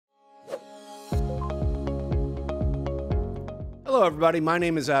Hello everybody, my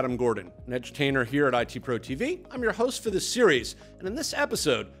name is Adam Gordon, an edutainer here at IT Pro TV. I'm your host for this series, and in this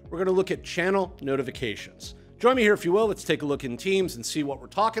episode, we're going to look at channel notifications. Join me here if you will. Let's take a look in Teams and see what we're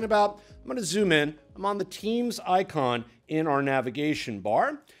talking about. I'm going to zoom in. I'm on the Teams icon in our navigation bar,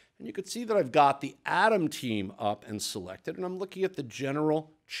 and you can see that I've got the Atom team up and selected, and I'm looking at the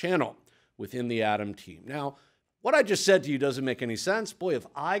general channel within the Atom team. Now, what I just said to you doesn't make any sense. Boy, if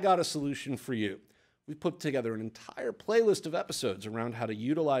I got a solution for you. We've put together an entire playlist of episodes around how to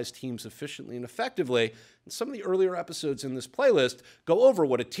utilize Teams efficiently and effectively. And some of the earlier episodes in this playlist go over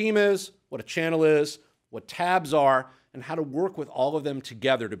what a team is, what a channel is, what tabs are, and how to work with all of them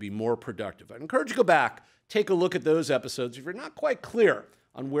together to be more productive. I'd encourage you to go back, take a look at those episodes if you're not quite clear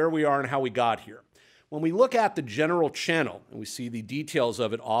on where we are and how we got here. When we look at the general channel and we see the details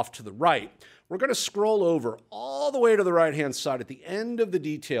of it off to the right, we're going to scroll over all the way to the right-hand side at the end of the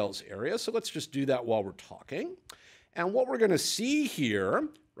details area. So let's just do that while we're talking. And what we're going to see here,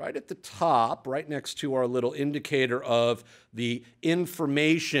 right at the top, right next to our little indicator of the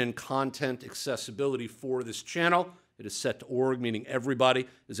information content accessibility for this channel, it is set to org, meaning everybody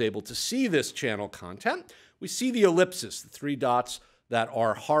is able to see this channel content. We see the ellipsis, the three dots that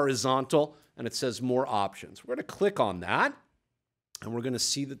are horizontal, and it says more options. We're going to click on that. And we're going to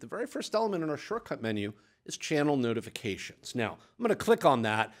see that the very first element in our shortcut menu is channel notifications. Now, I'm going to click on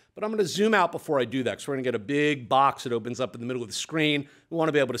that, but I'm going to zoom out before I do that because we're going to get a big box that opens up in the middle of the screen. We want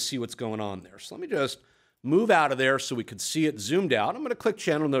to be able to see what's going on there. So let me just move out of there so we could see it zoomed out. I'm going to click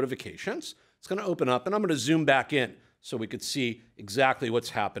channel notifications. It's going to open up, and I'm going to zoom back in so we could see exactly what's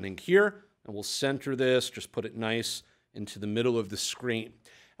happening here. And we'll center this, just put it nice into the middle of the screen.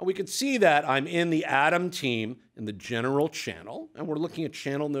 And we can see that I'm in the Atom team in the general channel, and we're looking at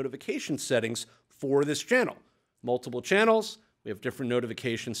channel notification settings for this channel. Multiple channels, we have different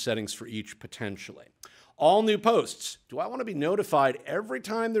notification settings for each potentially. All new posts. Do I want to be notified every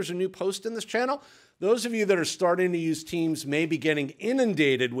time there's a new post in this channel? Those of you that are starting to use Teams may be getting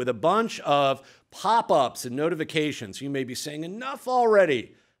inundated with a bunch of pop-ups and notifications. You may be saying, enough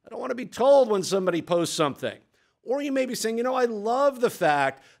already. I don't want to be told when somebody posts something. Or you may be saying, you know, I love the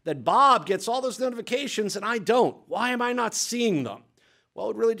fact that Bob gets all those notifications and I don't. Why am I not seeing them?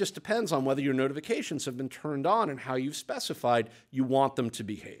 Well, it really just depends on whether your notifications have been turned on and how you've specified you want them to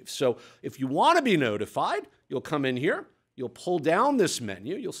behave. So if you want to be notified, you'll come in here, you'll pull down this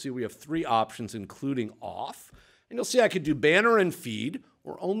menu. You'll see we have three options, including off. And you'll see I could do banner and feed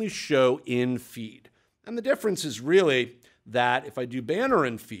or only show in feed. And the difference is really that if I do banner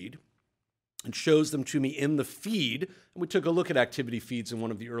and feed, it shows them to me in the feed, and we took a look at activity feeds in one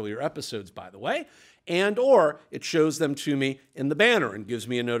of the earlier episodes, by the way, and or it shows them to me in the banner and gives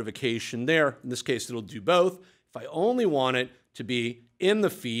me a notification there. In this case, it'll do both. If I only want it to be in the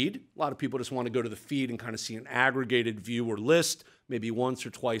feed, a lot of people just want to go to the feed and kind of see an aggregated view or list, maybe once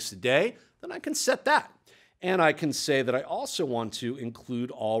or twice a day, then I can set that. And I can say that I also want to include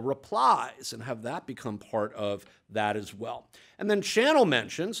all replies and have that become part of that as well. And then channel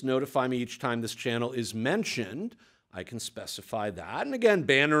mentions, notify me each time this channel is mentioned. I can specify that. And again,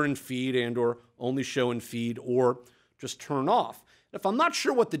 banner and feed and or only show in feed or just turn off. And if I'm not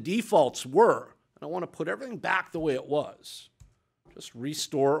sure what the defaults were, and I want to put everything back the way it was, just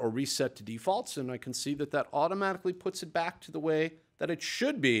restore or reset to defaults, and I can see that that automatically puts it back to the way that it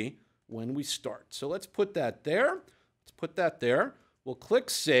should be when we start. So let's put that there. Let's put that there. We'll click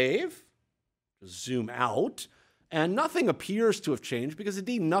save, just zoom out, and nothing appears to have changed because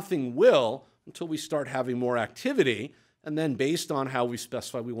indeed nothing will until we start having more activity. And then based on how we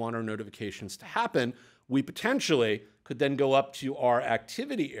specify we want our notifications to happen, we potentially could then go up to our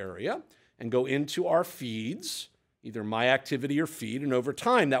activity area and go into our feeds, either my activity or feed, and over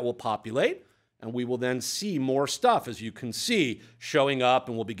time that will populate. And we will then see more stuff, as you can see, showing up,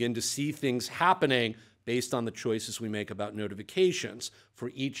 and we'll begin to see things happening based on the choices we make about notifications for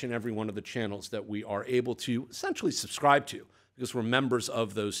each and every one of the channels that we are able to essentially subscribe to, because we're members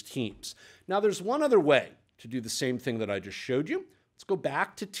of those teams. Now, there's one other way to do the same thing that I just showed you. Let's go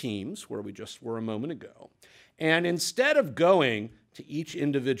back to Teams, where we just were a moment ago. And instead of going to each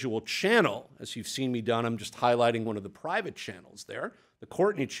individual channel, as you've seen me done, I'm just highlighting one of the private channels there, the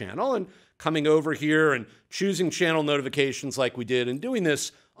Courtney channel, and coming over here and choosing channel notifications like we did and doing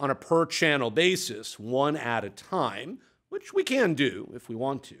this on a per channel basis, one at a time, which we can do if we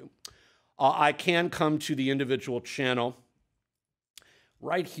want to. I can come to the individual channel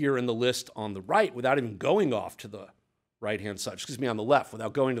right here in the list on the right without even going off to the right-hand side, excuse me, on the left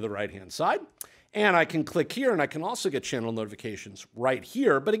without going to the right-hand side. And I can click here and I can also get channel notifications right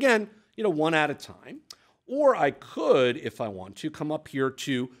here, but again, you know, one at a time. Or I could, if I want to, come up here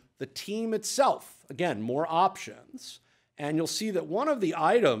to the team itself. Again, more options. And you'll see that one of the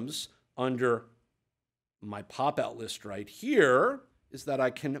items under my pop-out list right here is that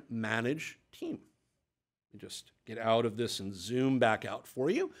I can manage team. Just get out of this and zoom back out for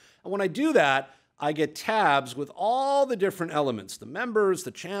you. And when I do that, I get tabs with all the different elements, the members,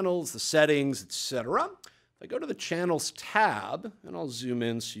 the channels, the settings, etc. If I go to the channels tab, and I'll zoom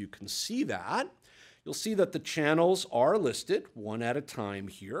in so you can see that, you'll see that the channels are listed one at a time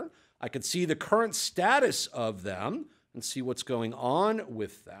here. I can see the current status of them and see what's going on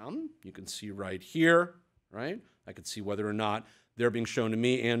with them. You can see right here, right? I can see whether or not they're being shown to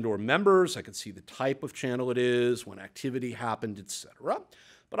me and or members. I can see the type of channel it is, when activity happened, etc.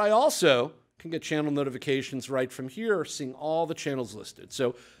 But I also can get channel notifications right from here, seeing all the channels listed.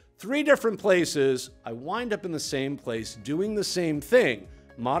 So 3 different places, I wind up in the same place doing the same thing,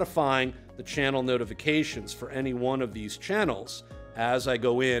 modifying the channel notifications for any one of these channels. As I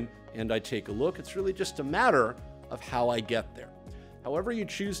go in and I take a look, it's really just a matter of how I get there. However you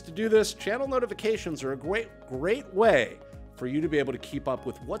choose to do this, channel notifications are a great way for you to be able to keep up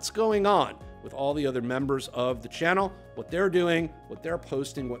with what's going on with all the other members of the channel, what they're doing, what they're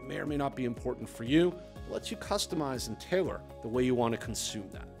posting, what may or may not be important for you. It lets you customize and tailor the way you want to consume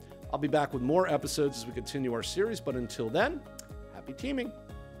that. I'll be back with more episodes as we continue our series, but until then, happy teaming.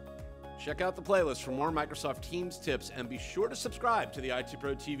 Check out the playlist for more Microsoft Teams tips and be sure to subscribe to the IT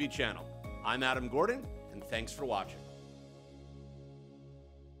Pro TV channel. I'm Adam Gordon, and thanks for watching.